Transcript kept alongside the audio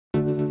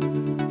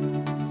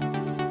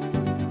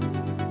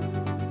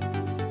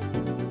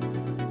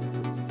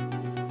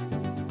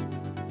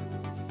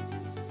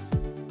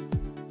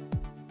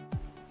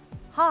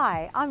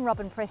Hi, I'm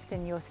Robyn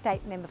Preston, your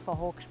State Member for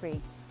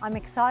Hawkesbury. I'm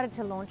excited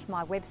to launch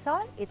my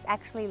website. It's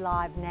actually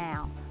live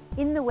now.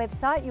 In the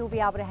website, you'll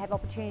be able to have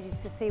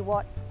opportunities to see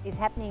what is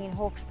happening in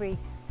Hawkesbury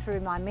through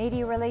my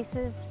media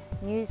releases,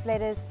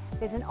 newsletters.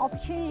 There's an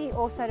opportunity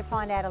also to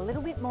find out a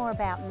little bit more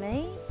about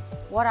me,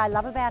 what I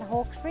love about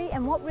Hawkesbury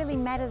and what really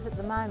matters at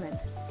the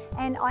moment.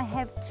 And I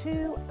have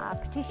two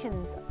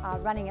petitions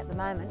running at the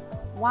moment.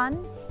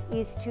 One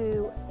is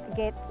to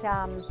get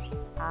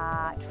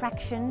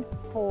traction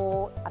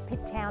for a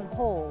Pitt Town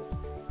Hall.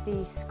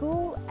 The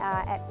school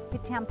at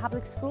Pitt Town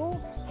Public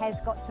School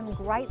has got some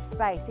great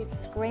space. It's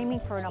screaming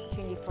for an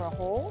opportunity for a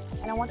hall,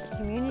 and I want the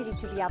community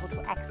to be able to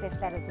access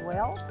that as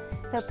well.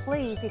 So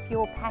please, if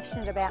you're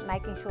passionate about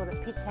making sure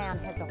that Pitt Town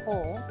has a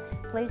hall,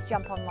 please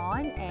jump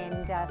online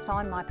and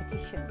sign my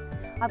petition.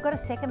 I've got a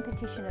second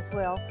petition as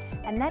well,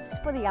 and that's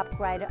for the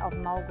upgrade of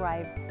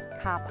Mulgrave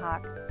car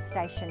park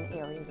station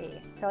area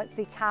there. So it's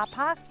the car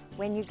park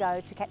when you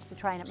go to catch the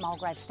train at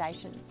Mulgrave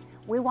station.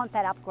 We want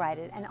that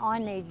upgraded, and I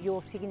need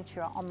your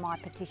signature on my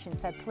petition.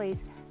 So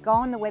please go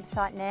on the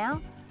website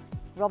now,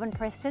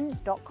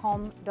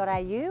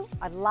 robynpreston.com.au.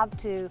 I'd love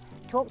to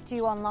talk to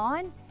you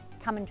online.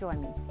 Come and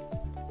join me.